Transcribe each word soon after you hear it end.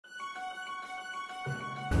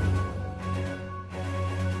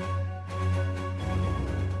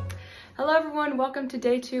Hello everyone, welcome to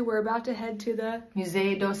day 2. We're about to head to the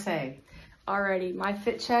Musée d'Orsay. Alrighty, my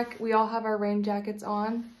fit check. We all have our rain jackets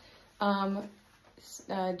on,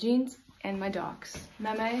 jeans, and my Docs.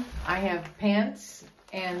 Meme? I have pants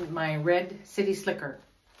and my red city slicker.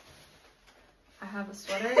 I have a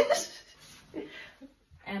sweater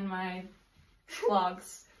and my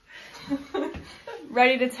clogs.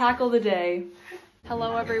 Ready to tackle the day.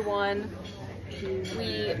 Hello everyone.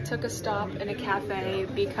 We took a stop in a cafe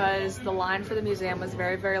because the line for the museum was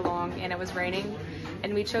very, very long and it was raining,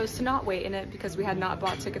 and we chose to not wait in it because we had not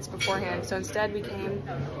bought tickets beforehand. So instead we came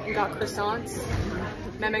and got croissants.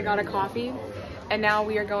 Meme got a coffee, and now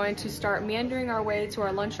we are going to start meandering our way to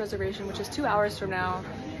our lunch reservation, which is 2 hours from now,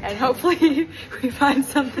 and hopefully we find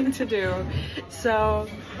something to do. So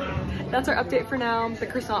that's our update for now. The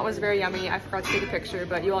croissant was very yummy. I forgot to take a picture,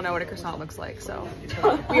 but you all know what a croissant looks like. So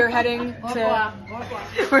we are heading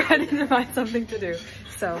to find something to do.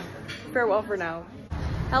 So farewell for now.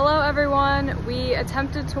 Hello everyone. We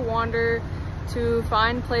attempted to wander to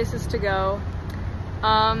find places to go.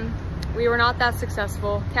 We were not that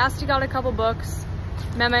successful. Cassidy got a couple books.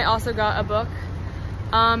 Meme also got a book.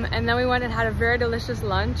 And then we went and had a very delicious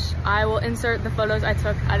lunch. I will insert the photos I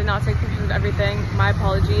took. I did not take pictures of everything. My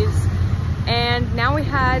apologies. And now we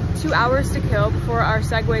had 2 hours to kill before our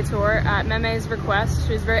Segway tour at Meme's request.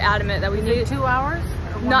 She was very adamant that we needed 2 hours?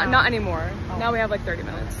 Not anymore. Oh. Now we have like 30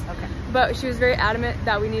 minutes. Okay. But she was very adamant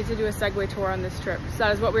that we needed to do a Segway tour on this trip. So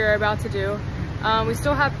that is what we are about to do. We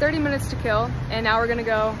still have 30 minutes to kill, and now we're gonna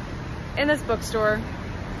go in this bookstore,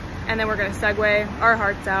 and then we're gonna Segway our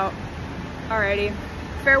hearts out. Alrighty.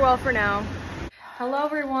 Farewell for now. Hello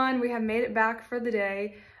everyone, we have made it back for the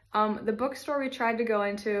day. The bookstore we tried to go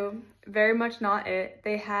into, very much not it.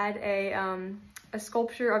 They had a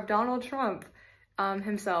sculpture of Donald Trump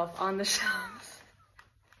himself on the shelves.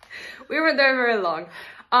 We weren't there very long.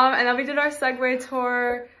 And then we did our Segway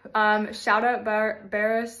tour. Shout out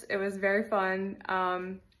Barris, it was very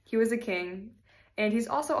fun. He was a king. And he's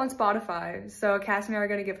also on Spotify, so Cass and I are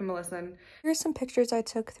going to give him a listen. Here's some pictures I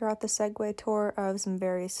took throughout the Segway tour of some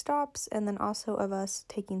various stops, and then also of us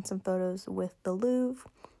taking some photos with the Louvre,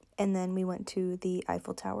 and then we went to the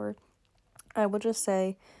Eiffel Tower. I will just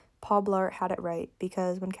say, Paul Blart had it right,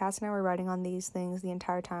 because when Cass and I were riding on these things the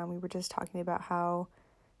entire time, we were just talking about how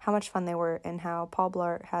much fun they were and how Paul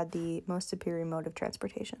Blart had the most superior mode of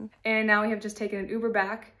transportation. And now we have just taken an Uber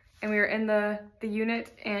back, and we are in the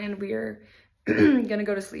unit, and we are gonna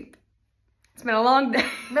go to sleep. It's been a long day.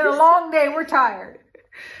 It's been a long day. We're tired.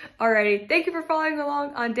 Alrighty. Thank you for following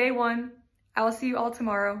along on day 1. I will see you all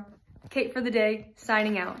tomorrow. Kate for the day,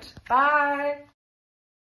 signing out. Bye.